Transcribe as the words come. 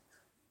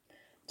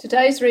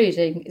Today's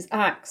reading is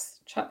Acts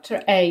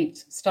chapter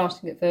 8,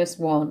 starting at verse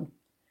 1.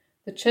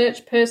 The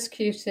church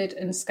persecuted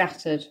and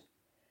scattered.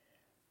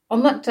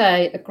 On that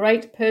day, a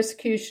great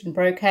persecution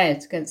broke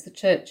out against the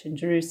church in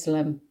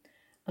Jerusalem,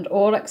 and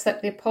all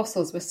except the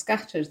apostles were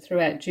scattered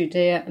throughout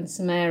Judea and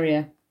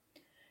Samaria.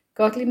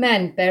 Godly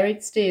men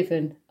buried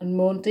Stephen and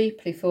mourned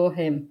deeply for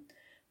him,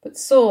 but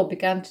Saul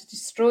began to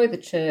destroy the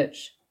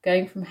church.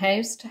 Going from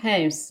house to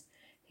house,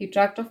 he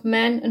dragged off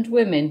men and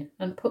women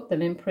and put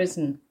them in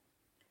prison.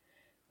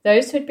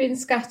 Those who had been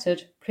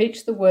scattered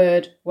preached the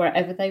word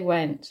wherever they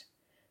went.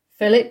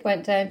 Philip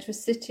went down to a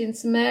city in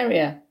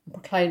Samaria and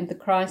proclaimed the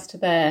Christ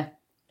there.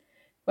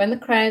 When the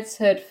crowds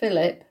heard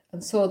Philip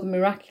and saw the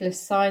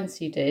miraculous signs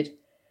he did,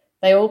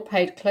 they all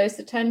paid close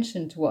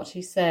attention to what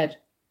he said.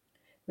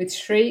 With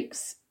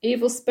shrieks,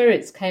 evil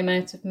spirits came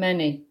out of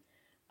many,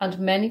 and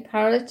many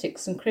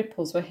paralytics and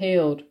cripples were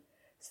healed.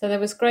 So there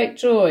was great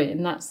joy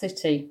in that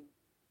city.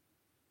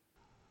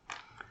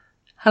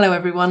 Hello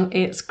everyone,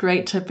 it's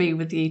great to be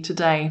with you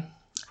today.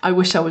 I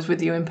wish I was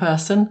with you in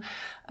person.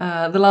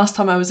 The last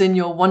time I was in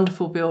your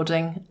wonderful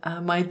building,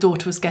 my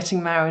daughter was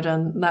getting married,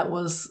 and that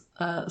was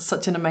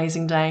such an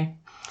amazing day.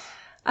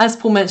 As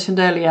Paul mentioned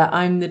earlier,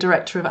 I'm the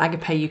director of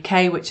Agape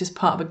UK, which is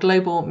part of a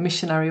global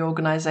missionary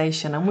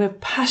organisation, and we're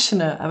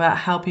passionate about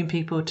helping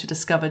people to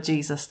discover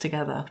Jesus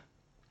together.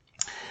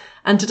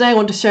 And today I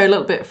want to share a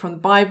little bit from the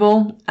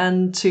Bible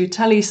and to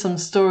tell you some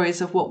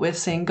stories of what we're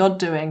seeing God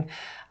doing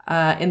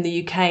in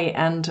the UK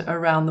and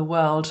around the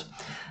world.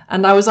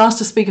 And I was asked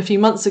to speak a few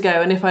months ago,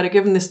 and if I'd have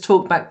given this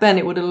talk back then,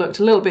 it would have looked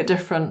a little bit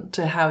different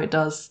to how it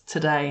does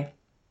today.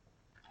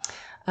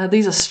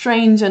 These are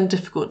strange and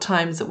difficult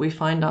times that we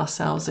find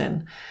ourselves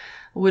in.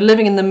 We're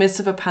living in the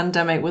midst of a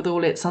pandemic with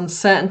all its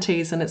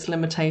uncertainties and its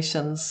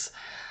limitations.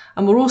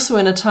 And we're also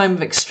in a time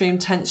of extreme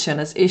tension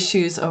as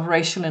issues of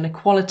racial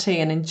inequality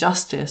and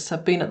injustice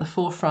have been at the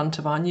forefront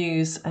of our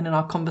news and in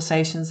our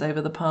conversations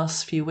over the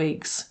past few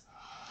weeks.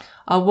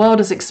 Our world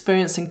is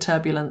experiencing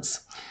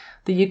turbulence.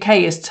 The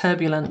UK is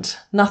turbulent.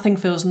 Nothing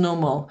feels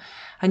normal.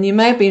 And you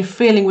may have been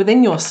feeling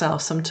within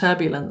yourself some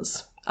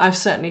turbulence. I've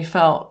certainly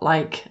felt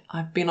like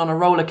I've been on a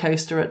roller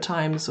coaster at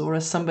times, or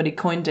as somebody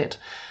coined it,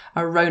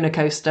 a Rona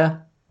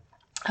coaster.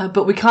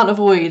 But we can't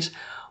avoid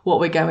what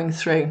we're going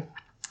through.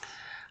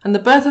 And the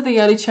birth of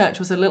the early church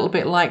was a little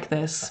bit like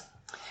this.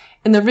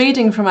 In the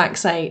reading from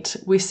Acts 8,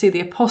 we see the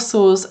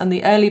apostles and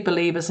the early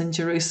believers in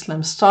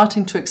Jerusalem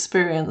starting to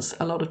experience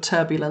a lot of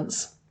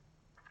turbulence.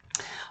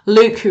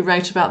 Luke, who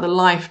wrote about the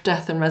life,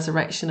 death and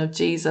resurrection of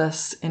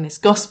Jesus in his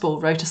gospel,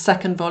 wrote a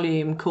second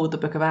volume called the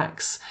Book of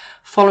Acts,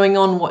 following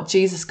on what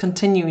Jesus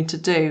continued to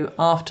do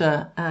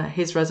after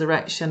his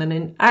resurrection. And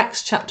in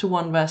Acts chapter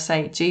 1 verse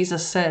 8,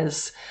 Jesus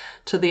says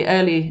to the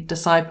early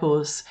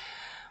disciples,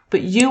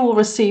 "But you will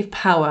receive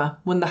power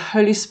when the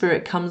Holy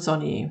Spirit comes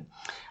on you,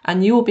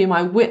 and you will be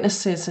my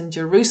witnesses in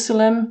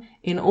Jerusalem,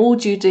 in all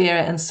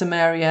Judea and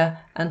Samaria,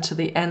 and to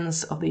the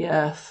ends of the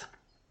earth."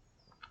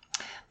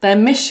 Their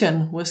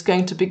mission was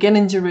going to begin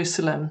in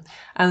Jerusalem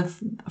and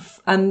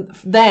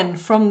then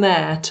from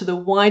there to the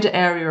wider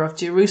area of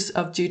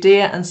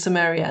Judea and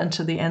Samaria and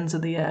to the ends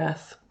of the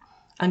earth.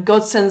 And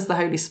God sends the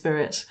Holy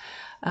Spirit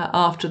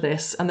after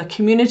this, and the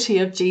community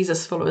of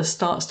Jesus followers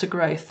starts to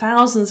grow.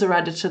 Thousands are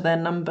added to their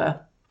number.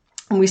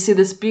 And we see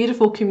this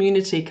beautiful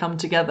community come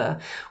together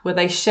where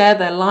they share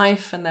their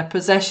life and their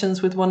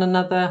possessions with one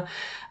another.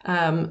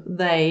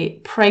 They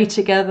pray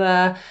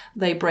together,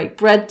 they break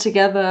bread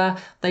together,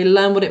 they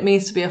learn what it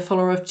means to be a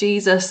follower of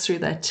Jesus through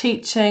their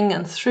teaching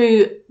and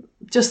through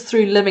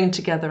living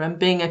together and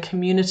being a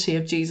community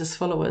of Jesus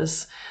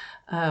followers.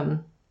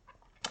 And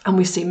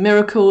we see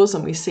miracles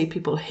and we see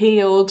people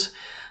healed.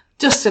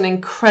 Just an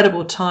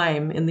incredible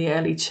time in the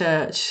early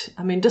church.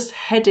 I mean, just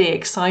heady,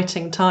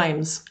 exciting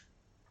times.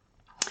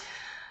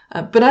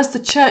 But as the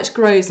church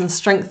grows and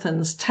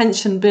strengthens,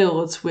 tension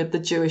builds with the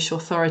Jewish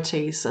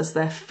authorities as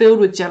they're filled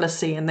with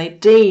jealousy and they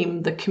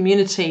deem the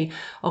community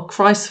of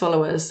Christ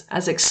followers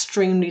as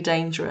extremely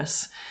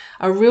dangerous,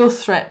 a real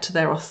threat to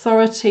their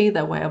authority,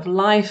 their way of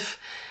life,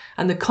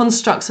 and the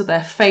constructs of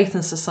their faith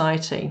and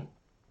society.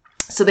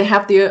 So they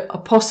have the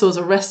apostles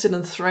arrested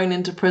and thrown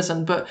into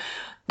prison, but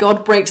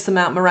God breaks them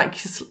out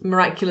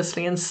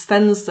miraculously and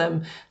sends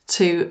them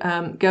to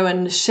go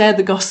and share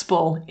the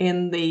gospel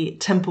in the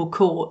temple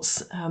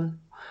courts,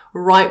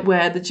 right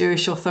where the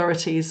Jewish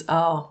authorities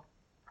are.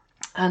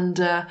 And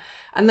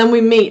then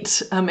we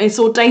meet, it's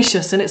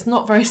audacious and it's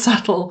not very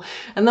subtle.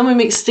 And then we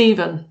meet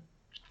Stephen,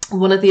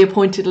 one of the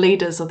appointed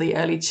leaders of the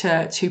early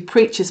church, who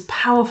preaches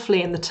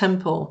powerfully in the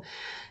temple.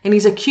 And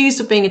he's accused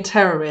of being a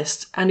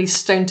terrorist and he's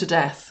stoned to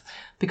death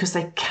because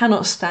they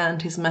cannot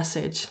stand his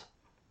message.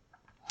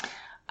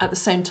 At the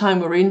same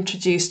time, we're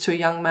introduced to a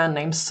young man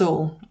named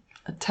Saul,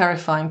 a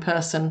terrifying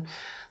person,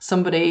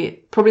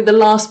 somebody, probably the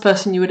last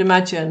person you would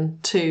imagine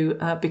to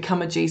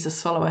become a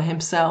Jesus follower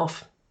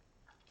himself.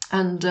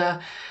 And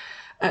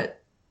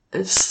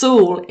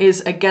Saul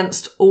is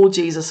against all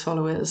Jesus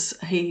followers.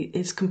 He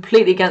is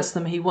completely against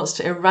them. He wants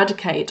to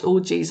eradicate all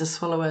Jesus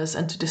followers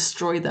and to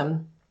destroy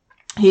them.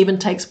 He even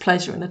takes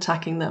pleasure in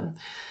attacking them.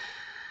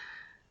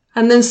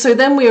 And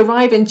then we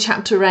arrive in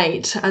chapter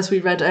 8, as we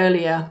read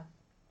earlier.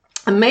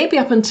 And maybe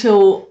up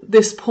until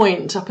this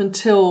point, up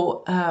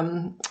until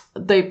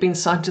they've been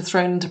started to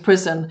thrown into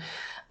prison,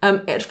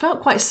 it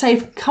felt quite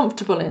safe and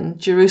comfortable in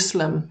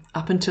Jerusalem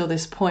up until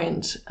this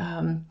point.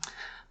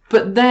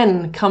 But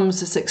then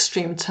comes this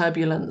extreme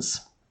turbulence.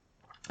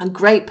 And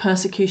great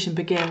persecution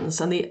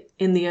begins in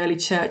the early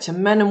church,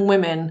 and men and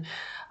women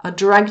are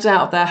dragged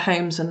out of their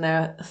homes and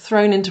they're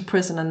thrown into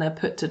prison and they're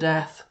put to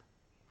death.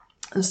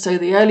 And so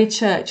the early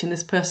church in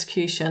this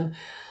persecution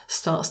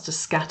starts to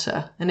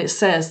scatter. And it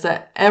says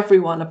that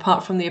everyone,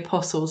 apart from the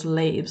apostles,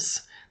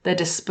 leaves. They're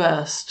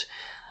dispersed.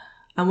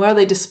 And where are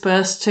they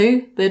dispersed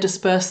to? They're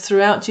dispersed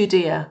throughout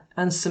Judea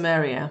and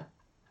Samaria.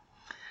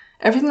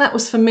 Everything that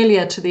was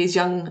familiar to these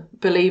young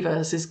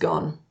believers is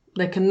gone.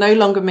 They can no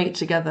longer meet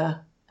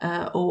together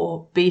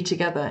or be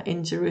together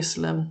in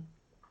Jerusalem.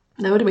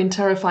 They would have been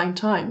terrifying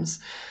times.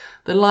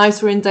 Their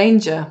lives were in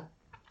danger.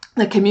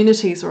 Their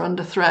communities were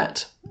under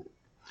threat.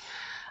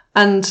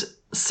 And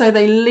so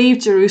they leave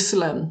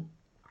Jerusalem.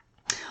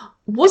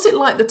 Was it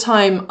like the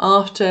time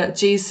after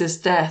Jesus'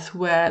 death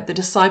where the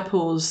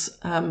disciples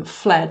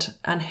fled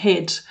and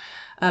hid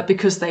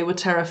because they were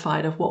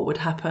terrified of what would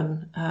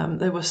happen?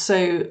 They were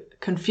so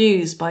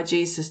confused by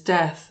Jesus'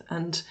 death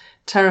and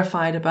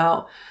terrified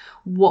about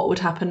what would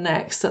happen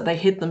next that they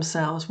hid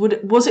themselves.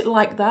 Was it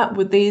like that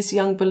with these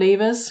young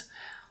believers?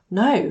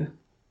 No.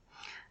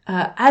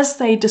 As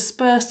they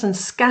dispersed and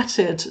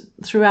scattered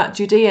throughout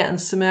Judea and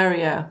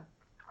Samaria,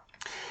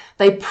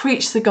 they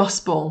preached the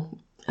gospel.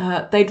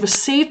 They'd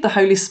received the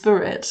Holy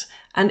Spirit,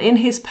 and in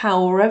his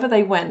power, wherever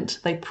they went,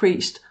 they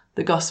preached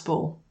the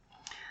gospel.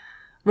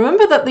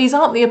 Remember that these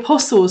aren't the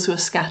apostles who are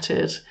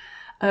scattered.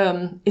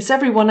 It's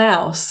everyone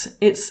else.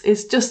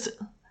 It's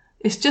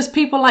just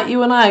people like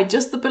you and I,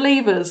 just the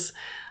believers.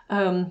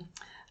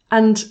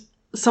 And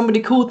somebody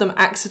called them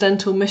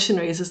accidental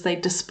missionaries as they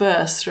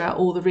dispersed throughout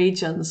all the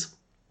regions.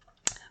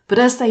 But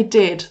as they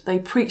did, they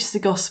preached the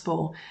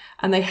gospel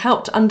and they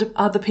helped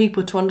other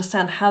people to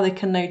understand how they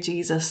can know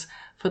Jesus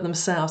for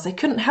themselves. They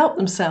couldn't help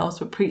themselves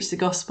but preach the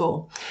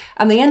gospel.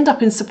 And they end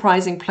up in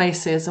surprising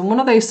places. And one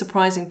of those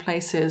surprising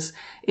places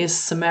is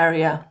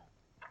Samaria.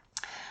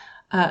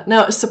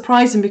 Now, it's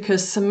surprising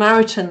because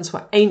Samaritans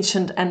were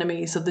ancient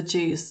enemies of the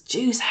Jews.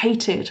 Jews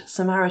hated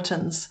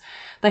Samaritans.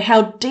 They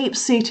held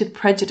deep-seated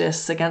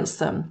prejudice against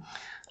them.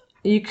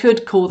 You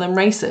could call them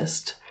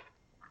racist.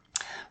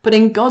 But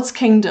in God's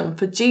kingdom,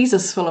 for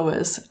Jesus'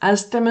 followers,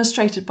 as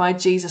demonstrated by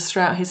Jesus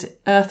throughout his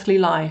earthly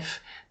life,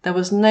 there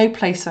was no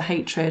place for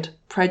hatred,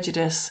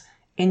 prejudice,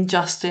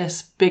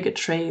 injustice,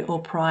 bigotry,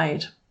 or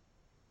pride.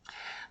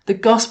 The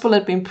gospel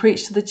had been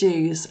preached to the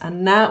Jews,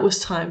 and now it was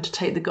time to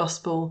take the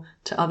gospel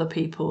to other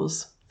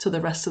peoples, to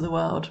the rest of the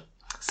world.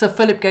 So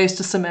Philip goes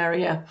to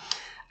Samaria,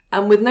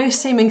 and with no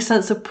seeming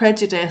sense of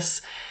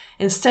prejudice,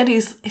 instead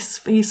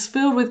he's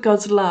filled with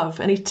God's love,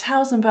 and he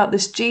tells them about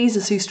this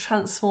Jesus who's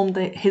transformed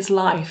his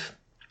life.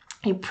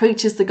 He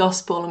preaches the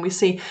gospel, and we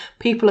see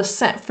people are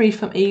set free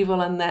from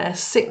evil and their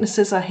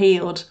sicknesses are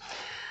healed.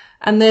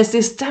 And there's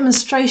this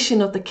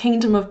demonstration of the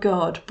kingdom of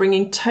God,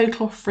 bringing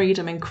total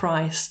freedom in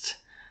Christ.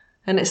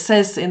 And it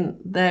says in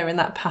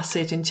that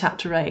passage in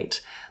chapter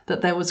 8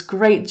 that there was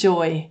great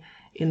joy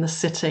in the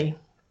city.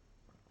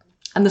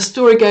 And the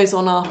story goes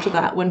on after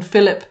that when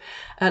Philip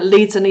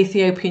leads an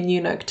Ethiopian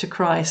eunuch to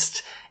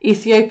Christ.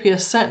 Ethiopia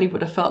certainly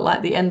would have felt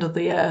like the end of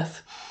the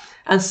earth.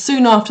 And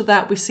soon after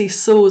that, we see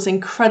Saul's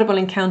incredible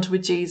encounter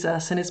with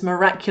Jesus and his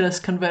miraculous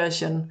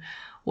conversion.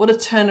 What a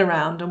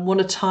turnaround and what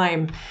a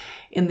time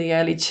in the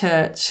early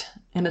church,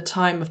 in a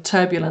time of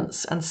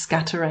turbulence and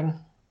scattering.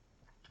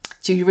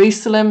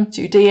 Jerusalem,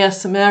 Judea,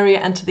 Samaria,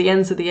 and to the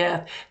ends of the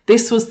earth.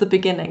 This was the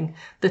beginning.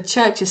 The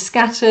church is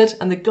scattered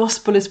and the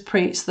gospel is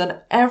preached so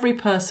that every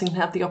person can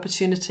have the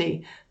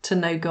opportunity to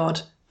know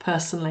God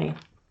personally.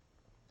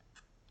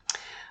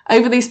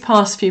 Over these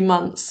past few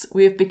months,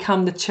 we have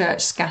become the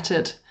church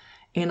scattered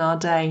in our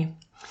day.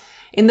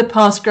 In the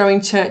past,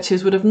 growing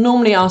churches would have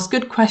normally asked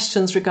good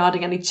questions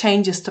regarding any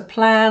changes to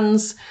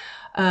plans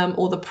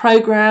or the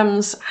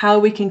programs, how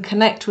we can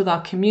connect with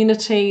our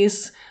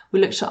communities. We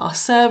looked at our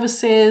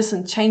services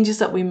and changes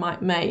that we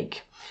might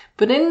make.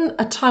 But in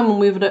a time when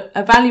we would have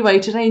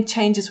evaluated any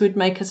changes we'd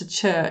make as a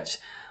church,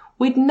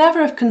 we'd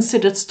never have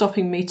considered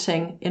stopping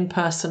meeting in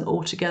person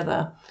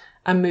altogether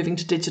and moving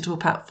to digital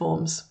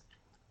platforms.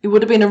 It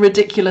would have been a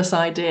ridiculous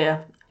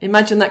idea.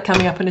 Imagine that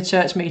coming up in a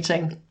church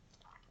meeting.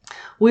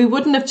 We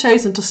wouldn't have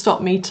chosen to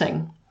stop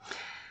meeting.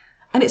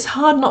 And it's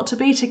hard not to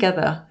be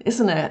together,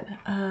 isn't it?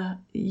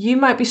 You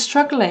might be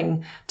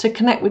struggling to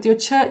connect with your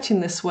church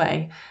in this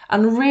way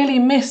and really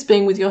miss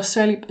being with your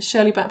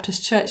Shirley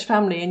Baptist Church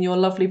family in your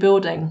lovely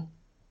building.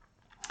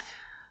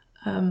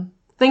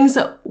 Things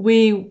that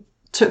we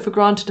took for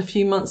granted a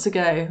few months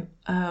ago,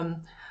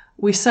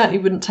 we certainly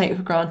wouldn't take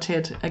for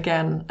granted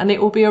again. And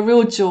it will be a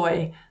real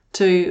joy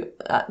to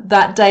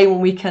that day when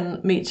we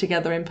can meet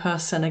together in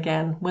person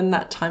again, when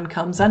that time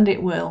comes, and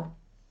it will.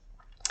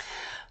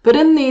 But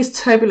in these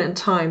turbulent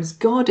times,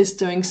 God is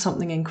doing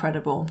something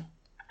incredible.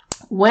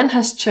 When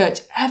has church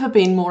ever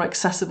been more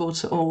accessible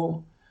to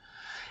all?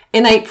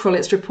 In April,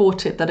 it's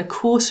reported that a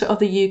quarter of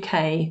the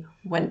UK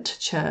went to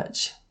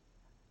church.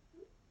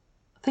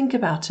 Think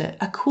about it.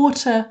 A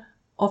quarter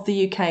of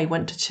the UK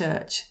went to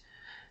church.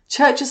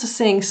 Churches are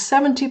seeing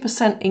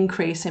 70%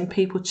 increase in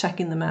people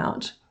checking them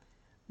out.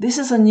 This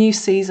is a new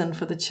season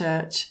for the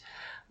church.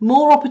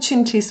 More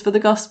opportunities for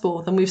the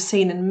gospel than we've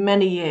seen in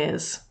many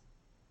years.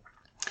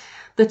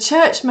 The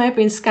church may have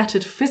been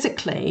scattered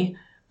physically,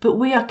 but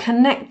we are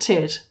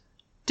connected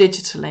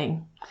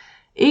digitally.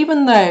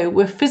 Even though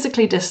we're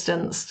physically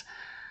distanced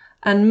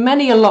and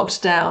many are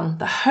locked down,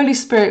 the Holy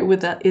Spirit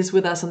is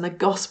with us and the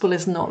gospel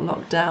is not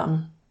locked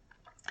down.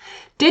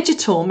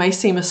 Digital may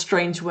seem a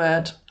strange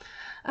word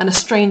and a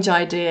strange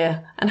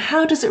idea. And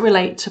how does it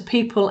relate to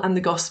people and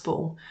the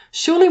gospel?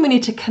 Surely we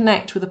need to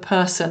connect with a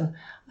person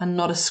and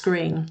not a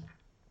screen.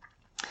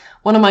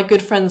 One of my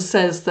good friends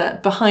says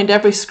that behind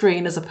every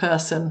screen is a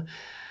person,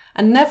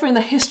 and never in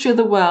the history of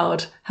the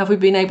world have we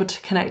been able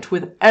to connect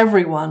with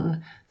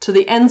everyone to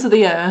the ends of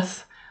the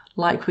earth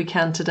like we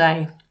can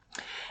today.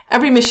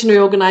 Every missionary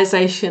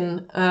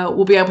organisation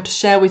will be able to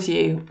share with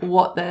you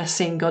what they're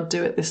seeing God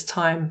do at this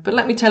time. But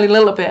let me tell you a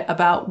little bit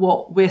about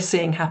what we're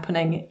seeing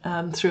happening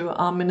through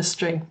our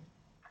ministry.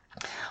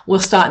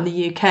 We'll start in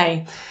the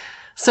UK.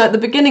 So at the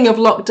beginning of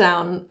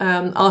lockdown,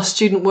 our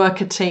student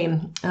worker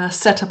team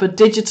set up a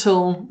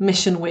digital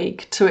mission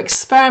week to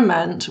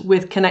experiment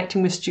with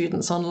connecting with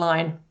students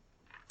online.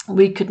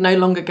 We could no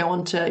longer go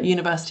onto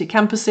university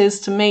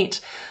campuses to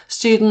meet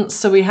students,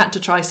 so we had to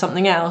try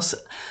something else.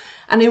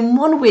 And in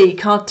 1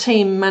 week, our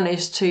team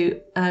managed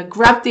to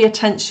grab the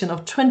attention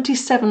of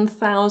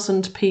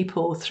 27,000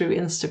 people through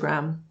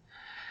Instagram.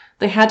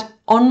 They had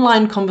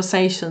online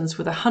conversations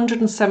with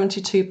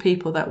 172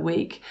 people that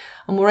week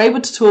and were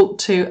able to talk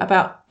to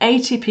about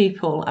 80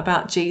 people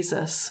about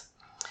Jesus,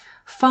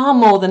 far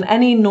more than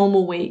any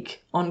normal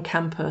week on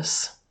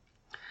campus.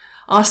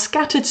 Our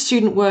scattered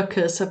student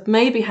workers have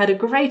maybe had a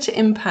greater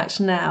impact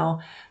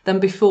now than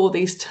before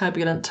these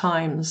turbulent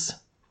times.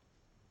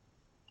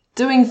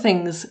 Doing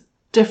things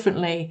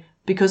differently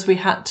because we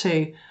had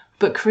to,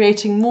 but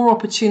creating more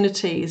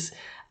opportunities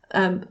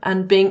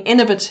and being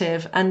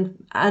innovative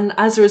and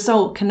as a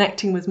result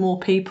connecting with more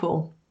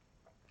people.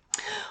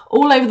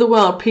 All over the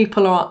world,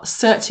 people are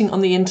searching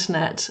on the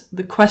internet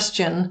the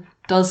question,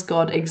 does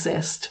God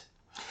exist?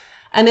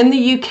 And in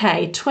the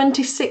UK,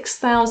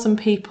 26,000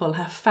 people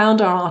have found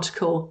our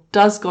article,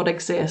 Does God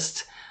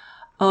Exist?,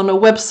 on a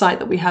website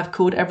that we have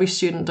called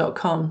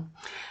everystudent.com.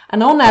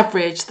 And on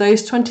average,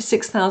 those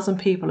 26,000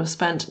 people have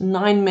spent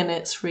 9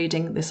 minutes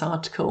reading this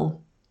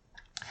article.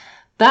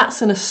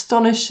 That's an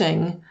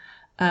astonishing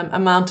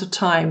amount of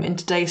time in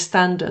today's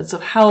standards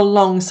of how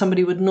long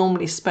somebody would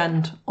normally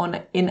spend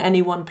in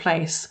any one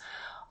place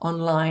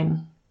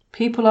online.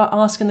 People are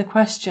asking the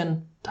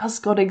question, does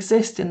God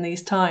exist in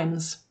these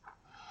times?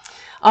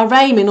 Our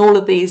aim in all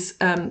of these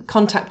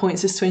contact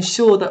points is to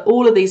ensure that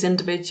all of these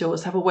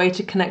individuals have a way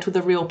to connect with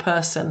a real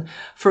person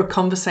for a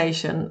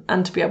conversation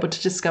and to be able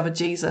to discover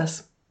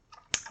Jesus.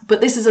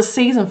 But this is a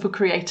season for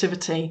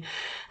creativity.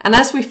 And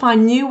as we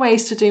find new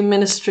ways to do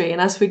ministry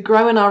and as we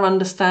grow in our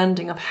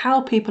understanding of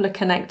how people are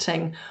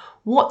connecting,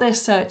 what they're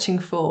searching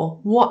for,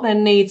 what their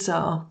needs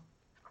are,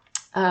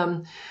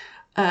 the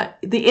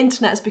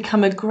internet has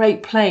become a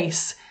great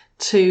place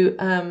to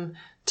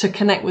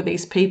connect with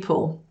these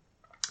people.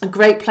 A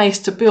great place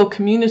to build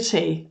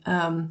community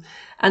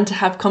and to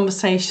have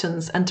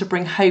conversations and to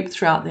bring hope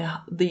throughout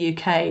the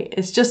UK.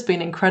 It's just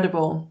been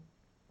incredible.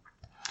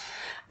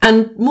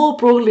 And more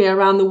broadly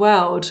around the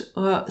world,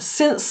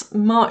 since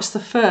March the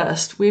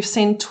 1st, we've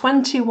seen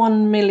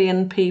 21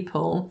 million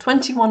people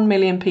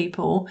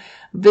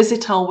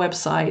visit our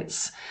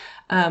websites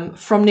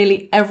from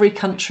nearly every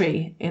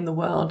country in the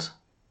world.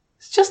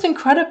 It's just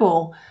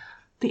incredible.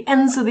 The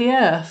ends of the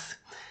earth.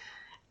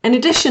 In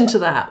addition to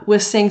that, we're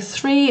seeing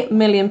 3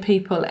 million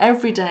people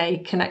every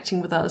day connecting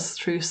with us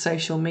through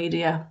social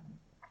media.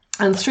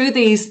 And through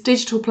these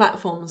digital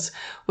platforms,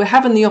 we're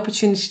having the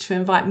opportunity to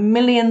invite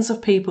millions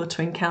of people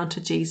to encounter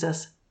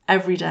Jesus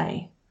every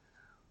day.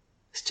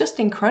 It's just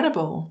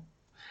incredible.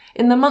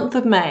 In the month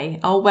of May,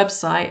 our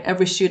website,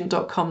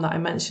 everystudent.com, that I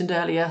mentioned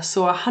earlier,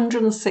 saw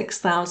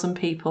 106,000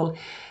 people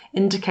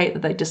indicate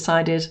that they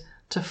decided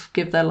to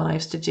give their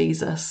lives to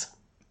Jesus.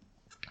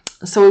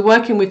 So we're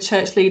working with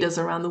church leaders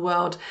around the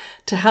world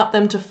to help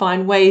them to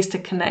find ways to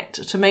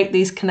connect, to make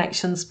these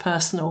connections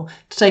personal,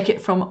 to take it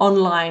from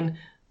online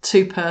to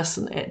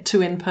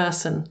in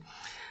person,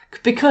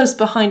 because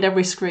behind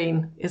every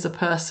screen is a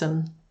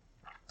person.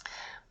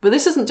 But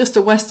this isn't just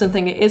a Western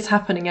thing, it is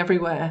happening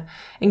everywhere.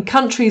 In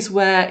countries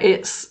where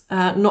it's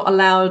not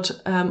allowed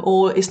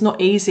or it's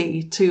not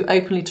easy to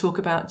openly talk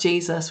about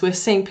Jesus, we're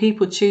seeing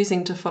people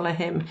choosing to follow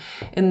him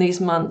in these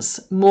months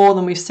more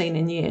than we've seen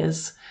in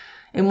years.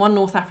 In one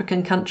North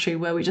African country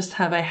where we just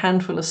have a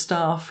handful of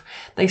staff,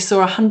 they saw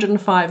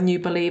 105 new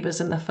believers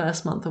in the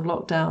first month of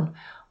lockdown,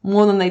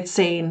 more than they'd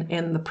seen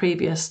in the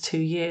previous 2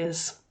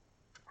 years.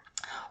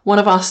 One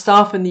of our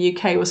staff in the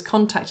UK was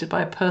contacted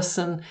by a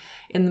person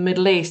in the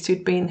Middle East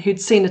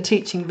who'd seen a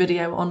teaching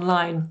video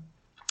online,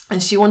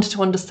 and she wanted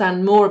to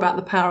understand more about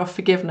the power of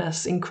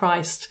forgiveness in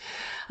Christ.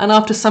 And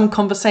after some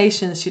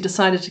conversations, she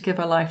decided to give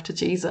her life to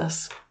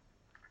Jesus.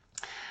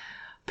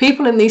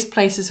 People in these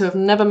places who have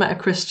never met a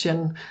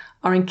Christian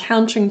are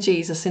encountering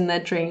Jesus in their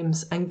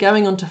dreams and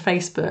going onto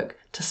Facebook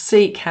to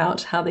seek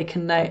out how they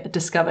can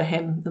discover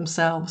him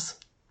themselves.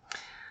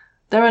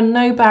 There are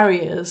no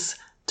barriers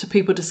to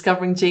people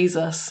discovering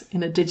Jesus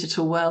in a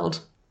digital world.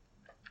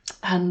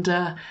 And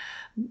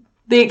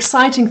the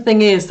exciting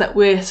thing is that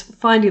we're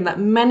finding that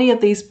many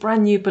of these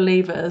brand new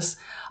believers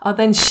are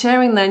then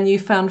sharing their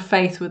newfound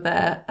faith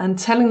and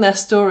telling their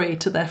story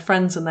to their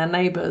friends and their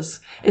neighbours.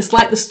 It's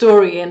like the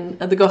story in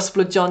the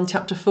Gospel of John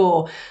chapter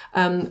 4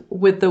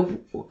 with the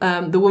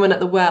woman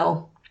at the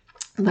well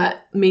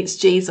that meets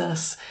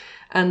Jesus,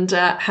 and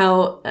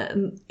how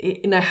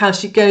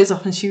she goes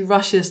off and she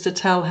rushes to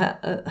tell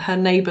her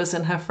neighbours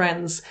and her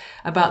friends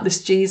about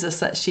this Jesus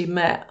that she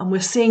met. And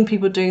we're seeing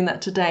people doing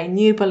that today,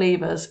 new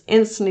believers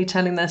instantly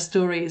telling their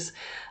stories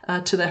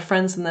to their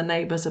friends and their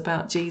neighbours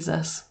about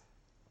Jesus.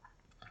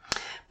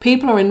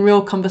 People are in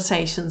real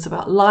conversations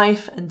about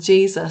life and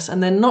Jesus,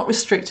 and they're not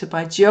restricted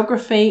by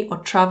geography or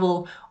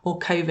travel or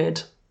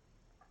COVID.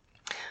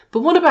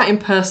 But what about in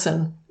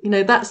person?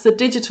 That's the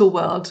digital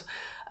world.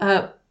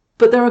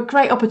 But there are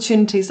great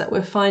opportunities that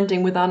we're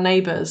finding with our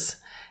neighbours.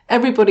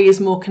 Everybody is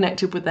more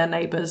connected with their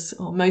neighbours,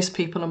 or most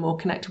people are more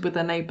connected with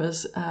their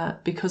neighbours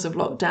because of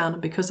lockdown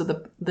and because of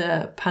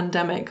the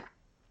pandemic.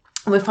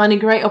 And we're finding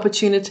great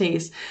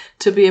opportunities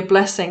to be a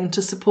blessing,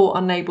 to support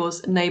our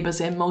neighbours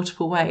in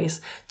multiple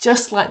ways,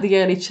 just like the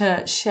early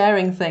church,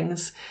 sharing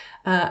things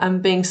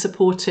and being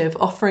supportive,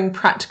 offering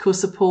practical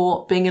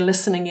support, being a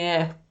listening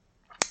ear,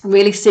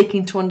 really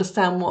seeking to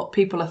understand what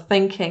people are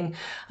thinking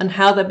and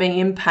how they're being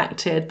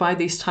impacted by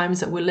these times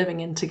that we're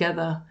living in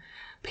together.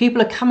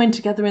 People are coming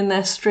together in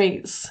their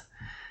streets,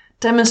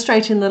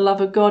 demonstrating the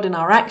love of God in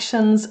our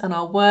actions and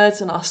our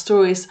words and our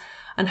stories,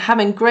 and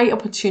having great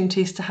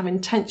opportunities to have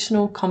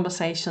intentional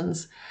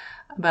conversations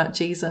about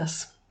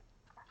Jesus.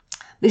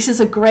 This is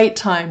a great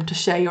time to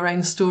share your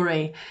own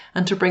story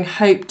and to bring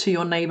hope to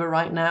your neighbour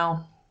right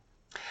now.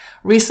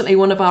 Recently,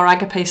 one of our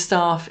Agape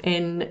staff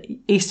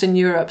in Eastern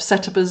Europe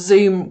set up a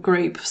Zoom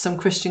group for some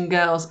Christian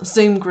girls,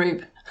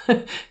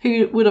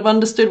 who would have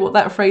understood what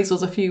that phrase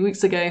was a few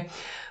weeks ago.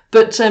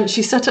 But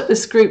she set up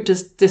this group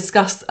to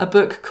discuss a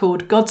book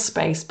called God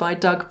Space by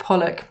Doug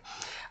Pollock.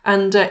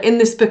 And in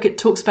this book, it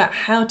talks about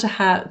how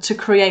to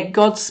create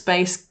God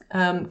space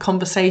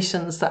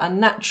conversations that are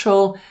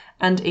natural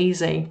and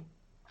easy.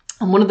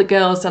 And one of the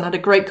girls then had a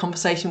great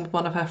conversation with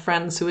one of her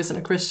friends who isn't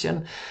a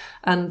Christian.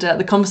 And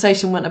the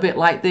conversation went a bit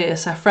like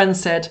this. Her friend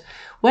said,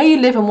 "Where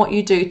you live and what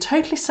you do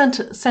totally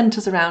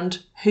centres around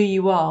who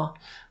you are.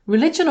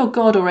 Religion or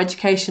God or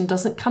education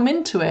doesn't come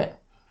into it."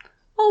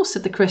 "Oh,"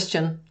 said the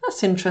Christian,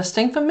 "that's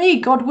interesting. For me,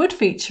 God would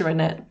feature in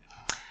it."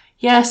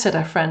 "Yeah," said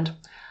her friend,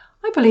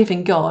 "I believe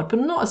in God, but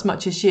not as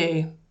much as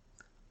you."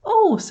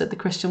 "Oh," said the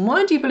Christian,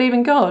 "why do you believe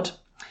in God?"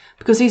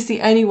 "Because he's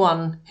the only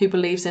one who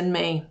believes in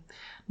me.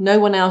 No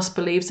one else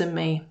believes in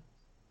me."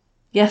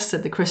 "Yes,"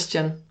 said the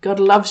Christian, "God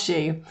loves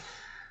you,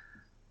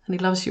 and he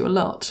loves you a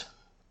lot."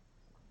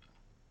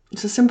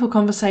 It's a simple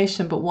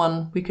conversation, but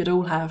one we could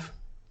all have.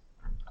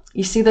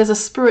 You see, there's a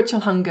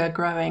spiritual hunger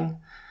growing.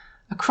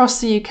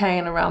 Across the UK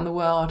and around the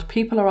world,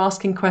 people are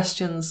asking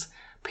questions.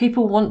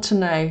 People want to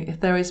know if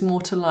there is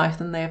more to life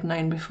than they have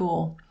known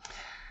before.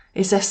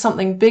 Is there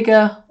something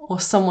bigger or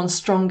someone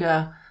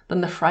stronger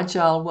than the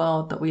fragile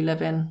world that we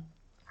live in?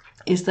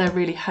 Is there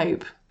really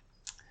hope?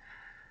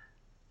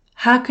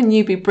 How can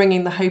you be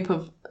bringing the hope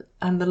of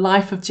and the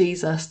life of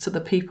Jesus to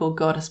the people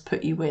God has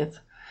put you with?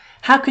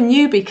 How can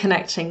you be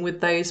connecting with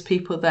those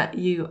people that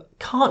you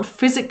can't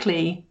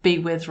physically be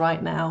with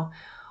right now,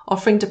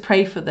 offering to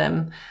pray for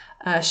them,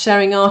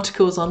 sharing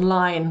articles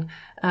online,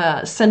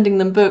 sending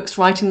them books,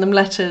 writing them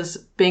letters,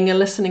 being a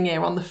listening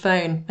ear on the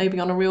phone, maybe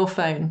on a real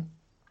phone?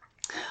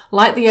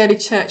 Like the early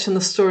church and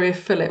the story of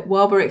Philip,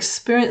 while we're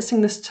experiencing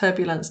this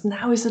turbulence,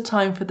 now is the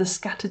time for the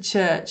scattered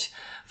church,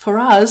 for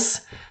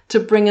us to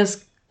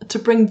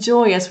bring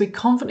joy as we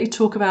confidently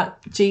talk about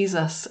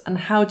Jesus and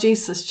how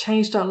Jesus has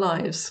changed our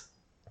lives,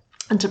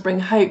 and to bring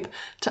hope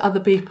to other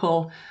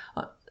people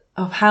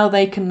of how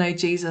they can know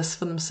Jesus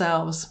for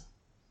themselves.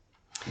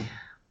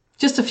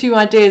 Just a few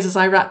ideas as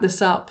I wrap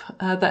this up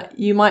that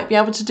you might be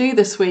able to do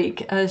this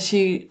week as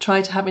you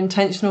try to have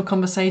intentional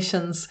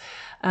conversations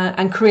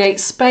and create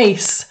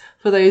space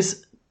for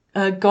those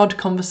God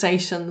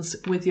conversations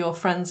with your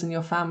friends and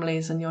your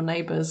families and your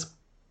neighbours.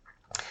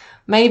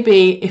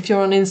 Maybe if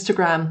you're on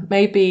Instagram,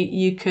 maybe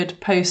you could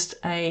post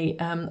a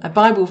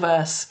Bible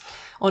verse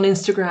on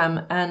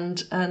Instagram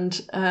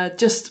and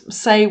just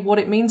say what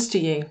it means to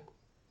you.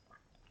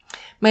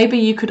 Maybe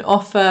you could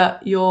offer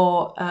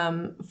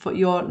for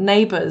your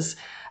neighbours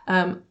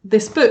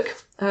this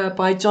book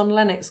by John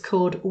Lennox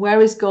called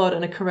Where is God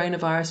in a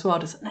Coronavirus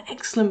World? It's an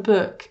excellent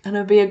book, and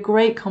it'll be a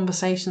great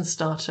conversation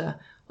starter.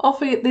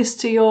 Offer this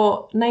to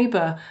your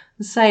neighbour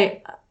and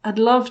say, I'd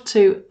love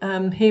to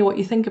hear what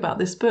you think about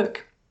this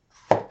book.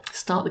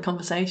 Start the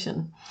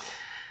conversation.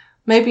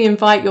 Maybe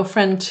invite your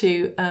friend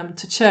to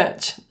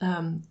church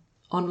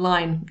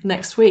online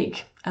next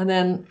week, and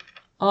then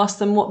ask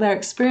them what their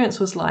experience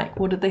was like.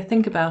 What did they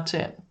think about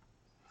it?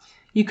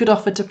 You could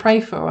offer to pray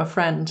for a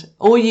friend,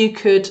 or you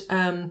could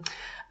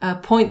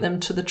point them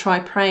to the Try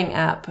Praying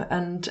app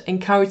and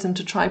encourage them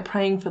to try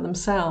praying for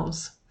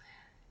themselves.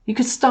 You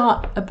could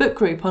start a book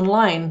group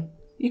online.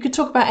 You could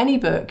talk about any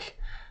book,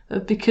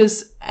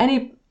 because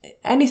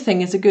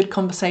anything is a good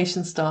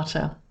conversation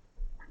starter.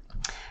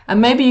 And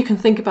maybe you can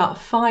think about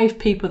 5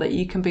 people that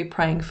you can be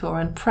praying for,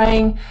 and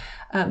praying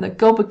that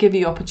God will give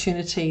you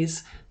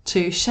opportunities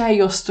to share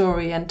your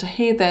story and to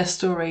hear their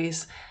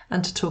stories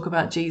and to talk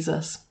about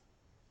Jesus.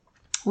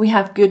 We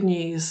have good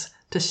news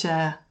to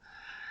share.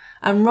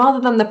 And rather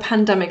than the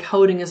pandemic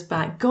holding us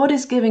back, God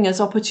is giving us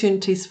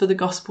opportunities for the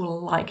gospel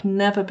like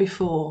never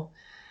before.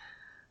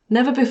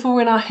 Never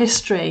before in our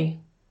history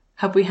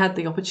have we had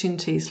the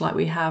opportunities like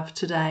we have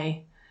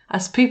today.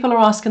 As people are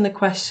asking the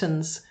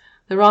questions,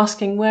 they're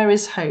asking, where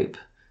is hope?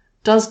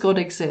 Does God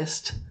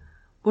exist?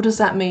 What does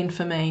that mean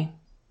for me?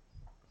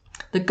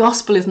 The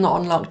gospel is not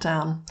on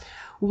lockdown.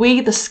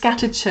 We, the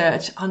scattered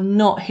church, are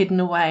not hidden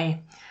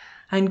away.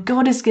 And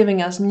God is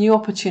giving us new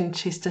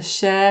opportunities to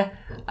share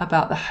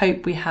about the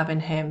hope we have in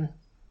him.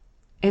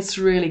 It's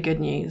really good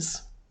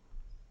news.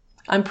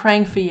 I'm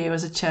praying for you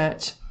as a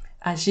church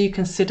as you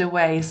consider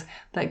ways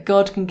that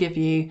God can give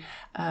you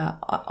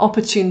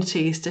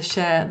opportunities to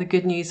share the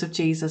good news of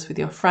Jesus with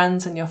your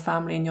friends and your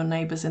family and your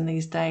neighbours in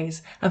these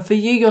days. And for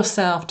you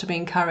yourself to be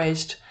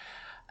encouraged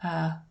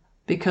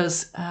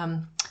because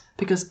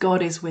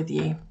God is with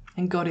you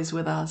and God is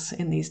with us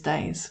in these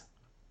days.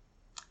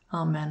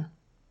 Amen.